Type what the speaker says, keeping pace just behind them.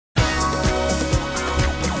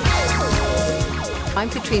I'm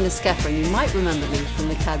Catrina Skepper, and you might remember me from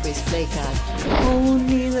the Cadbury's Flake ad.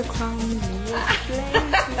 Only the crumbly flake.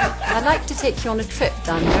 I'd like to take you on a trip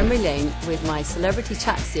down memory lane with my Celebrity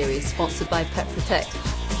Chat series sponsored by Pet Protect.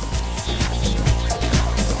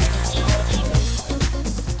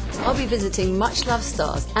 I'll be visiting much-loved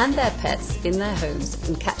stars and their pets in their homes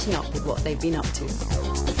and catching up with what they've been up to.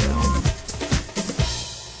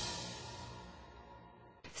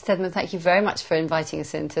 Stedman, thank you very much for inviting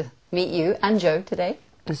us in to meet you and Joe today.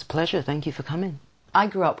 It's a pleasure. Thank you for coming. I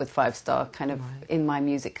grew up with Five Star kind of in my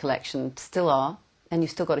music collection, still are, and you've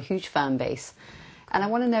still got a huge fan base. And I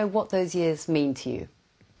want to know what those years mean to you.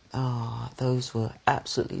 Oh, those were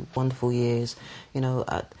absolutely wonderful years. You know,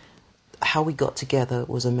 how we got together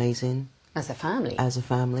was amazing. As a family? As a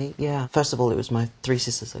family, yeah. First of all, it was my three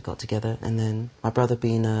sisters that got together, and then my brother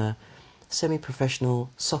being a semi-professional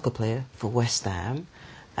soccer player for West Ham.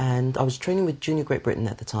 And I was training with Junior Great Britain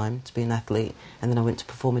at the time to be an athlete, and then I went to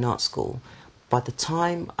performing arts school. By the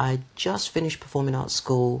time I just finished performing arts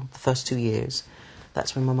school, the first 2 years,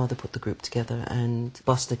 that's when my mother put the group together, and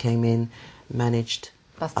Buster came in, managed...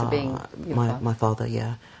 Buster being your father? My father,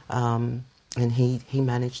 yeah. And he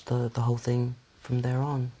managed the whole thing from there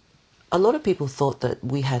on. A lot of people thought that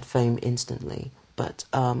we had fame instantly, but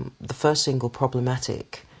the first single,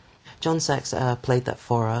 Problematic, John Sachs played that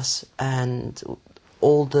for us, and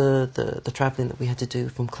all the travelling that we had to do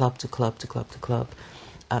from club to club to club to club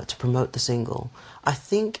to promote the single. I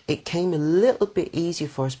think it came a little bit easier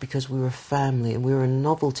for us because we were a family and we were a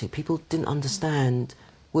novelty. People didn't understand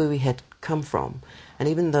where we had come from. And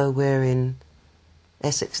even though we're in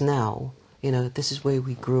Essex now, you know, this is where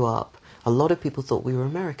we grew up. A lot of people thought we were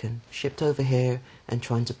American, shipped over here and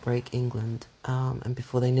trying to break England. And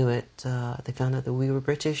before they knew it, they found out that we were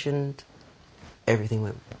British, and everything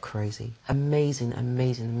went crazy. Amazing,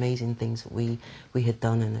 amazing, amazing things that we had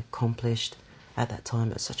done and accomplished at that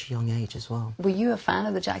time at such a young age as well. Were you a fan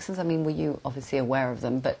of the Jacksons? I mean, were you obviously aware of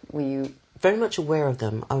them, but were you... Very much aware of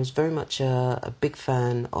them. I was very much a big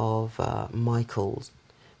fan of Michael's.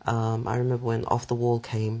 I remember when Off the Wall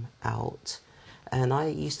came out, and I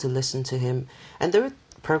used to listen to him. And there were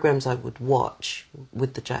programs I would watch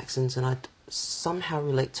with the Jacksons, and I'd somehow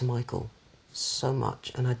relate to Michael so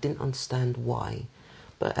much, and I didn't understand why.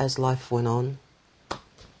 But as life went on,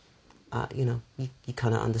 you know, you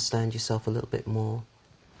kind of understand yourself a little bit more.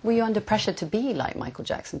 Were you under pressure to be like Michael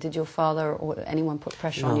Jackson? Did your father or anyone put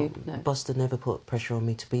pressure on you? No, Buster never put pressure on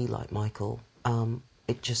me to be like Michael.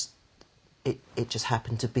 It just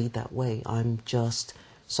happened to be that way. I'm just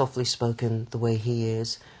softly spoken the way he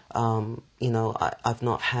is. You know, I've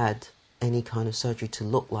not had any kind of surgery to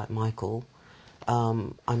look like Michael.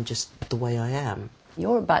 I'm just the way I am.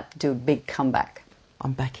 You're about to do a big comeback.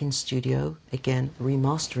 I'm back in studio again,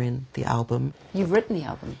 remastering the album. You've written the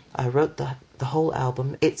album? I wrote the whole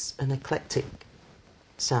album. It's an eclectic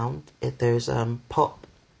sound. There's pop,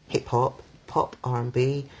 hip-hop, pop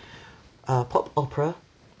R&B, pop opera,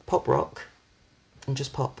 pop rock, and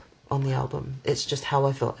just pop on the album. It's just how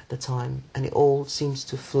I felt at the time, and it all seems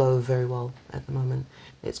to flow very well at the moment.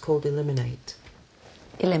 It's called Eliminate.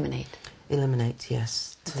 Eliminate? Eliminate,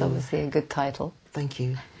 yes. It's obviously a good title. Thank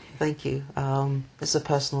you. Thank you. It's a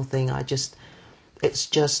personal thing. It's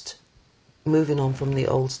just moving on from the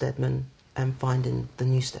old Stedman and finding the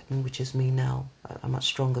new Stedman, which is me now, a much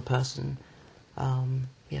stronger person.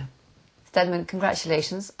 Yeah. Stedman,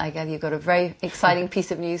 congratulations. I gather you've got a very exciting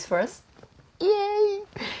piece of news for us. Yay!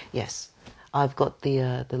 Yes. I've got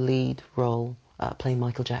the lead role playing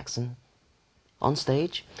Michael Jackson on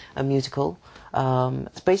stage, a musical.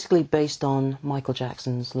 It's basically based on Michael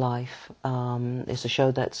Jackson's life. It's a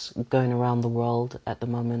show that's going around the world at the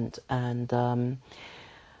moment, and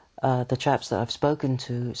the chaps that I've spoken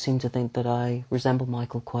to seem to think that I resemble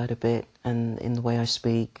Michael quite a bit, and in the way I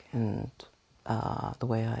speak and the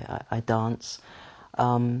way I dance.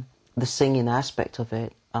 The singing aspect of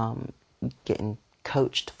it, getting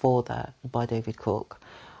coached for that by David Cook.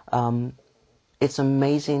 It's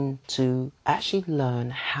amazing to actually learn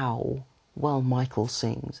how well Michael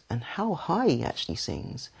sings and how high he actually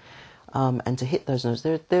sings, and to hit those notes.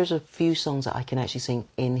 There's a few songs that I can actually sing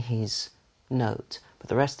in his note, but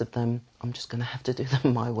the rest of them I'm just going to have to do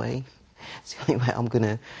them my way. It's the only way I'm going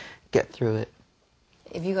to get through it.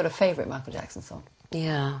 Have you got a favourite Michael Jackson song?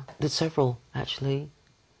 Yeah, there's several actually.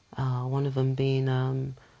 One of them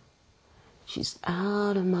being she's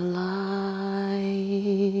out of my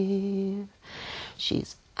life.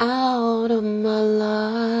 She's out of my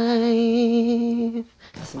life.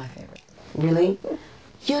 That's my favourite. Really?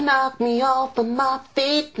 You knock me off of my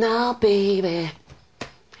feet now, baby.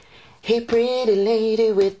 Hey, pretty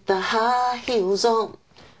lady with the high heels on.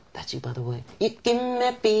 That's you, by the way. You give me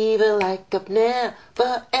a fever like I've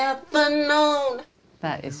never ever known.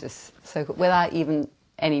 That is just so cool, without even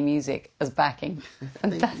any music as backing.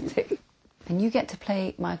 Fantastic. And you get to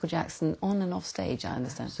play Michael Jackson on and off stage, I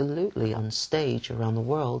understand. Absolutely, on stage around the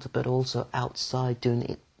world, but also outside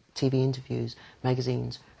doing TV interviews,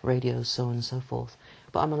 magazines, radio, so on and so forth.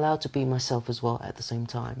 But I'm allowed to be myself as well at the same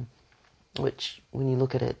time, which, when you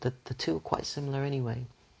look at it, the two are quite similar anyway.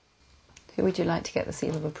 Who would you like to get the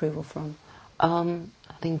seal of approval from? I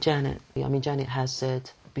think Janet. I mean, Janet has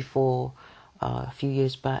said before, a few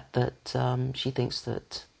years back, that she thinks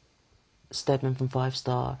that Stedman from 5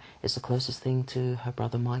 Star is the closest thing to her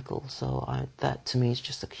brother Michael. So that to me is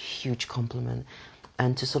just a huge compliment.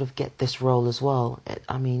 And to sort of get this role as well,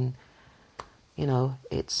 I mean, you know,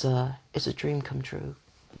 it's a dream come true.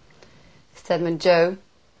 Stedman, Joe,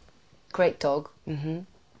 great dog. Mm-hmm.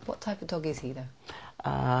 What type of dog is he, though?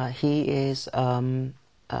 He is a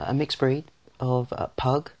mixed breed of a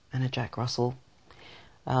pug and a Jack Russell.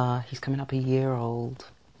 He's coming up a year old,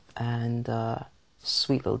 and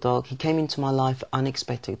sweet little dog. He came into my life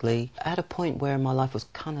unexpectedly at a point where my life was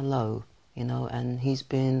kind of low, you know, and he's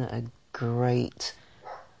been a great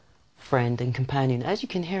friend and companion, as you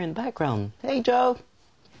can hear in the background. Hey, Joe!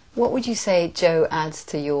 What would you say Joe adds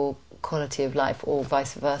to your quality of life, or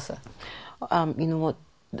vice versa? You know what?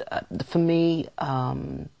 For me,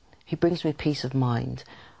 he brings me peace of mind.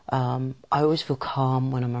 I always feel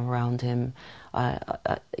calm when I'm around him.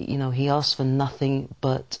 You know, he asks for nothing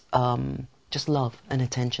but just love and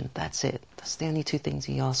attention. That's it. That's the only 2 things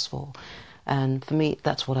he asks for. And for me,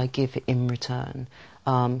 that's what I give in return.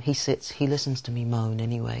 He sits, he listens to me moan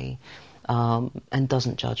anyway, and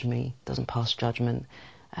doesn't judge me, doesn't pass judgment.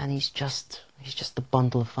 And he's just a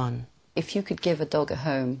bundle of fun. If you could give a dog a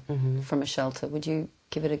home from a shelter, would you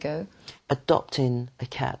give it a go? Adopting a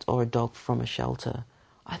cat or a dog from a shelter,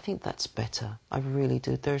 I think that's better. I really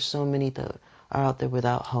do. There are so many that are out there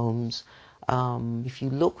without homes. If you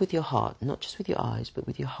look with your heart, not just with your eyes, but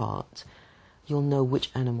with your heart, you'll know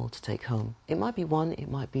which animal to take home. It might be 1, it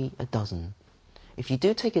might be a dozen. If you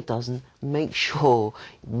do take a dozen, make sure,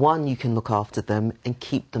 1, you can look after them and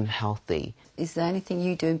keep them healthy. Is there anything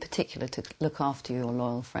you do in particular to look after your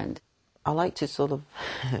loyal friend? I like to sort of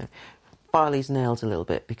file his nails a little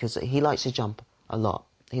bit, because he likes to jump a lot.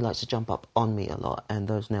 He likes to jump up on me a lot, and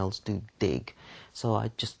those nails do dig. So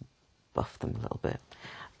I just buff them a little bit.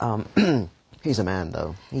 He's a man,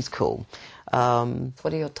 though. He's cool.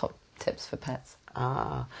 What are your top tips for pets?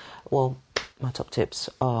 Well, my top tips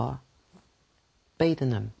are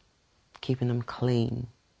bathing them, keeping them clean.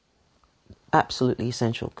 Absolutely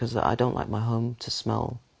essential, because I don't like my home to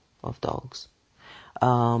smell of dogs.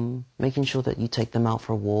 Making sure that you take them out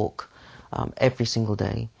for a walk every single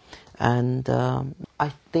day. And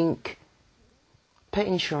I think pet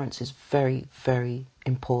insurance is very, very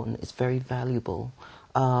important. It's very valuable.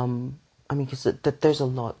 I mean, because there's a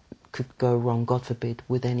lot could go wrong, God forbid,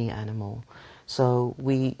 with any animal. So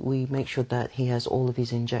we make sure that he has all of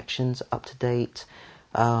his injections up to date.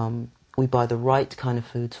 We buy the right kind of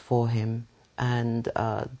foods for him, and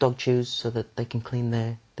dog chews so that they can clean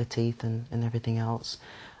their teeth and everything else.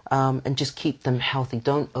 And just keep them healthy.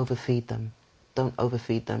 Don't overfeed them. Don't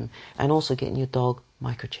overfeed them. And also getting your dog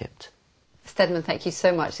microchipped. Stedman, thank you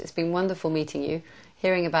so much. It's been wonderful meeting you,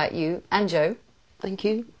 hearing about you and Joe. Thank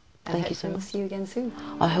you. Thank you so much. We'll see you again soon.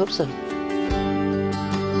 I hope so.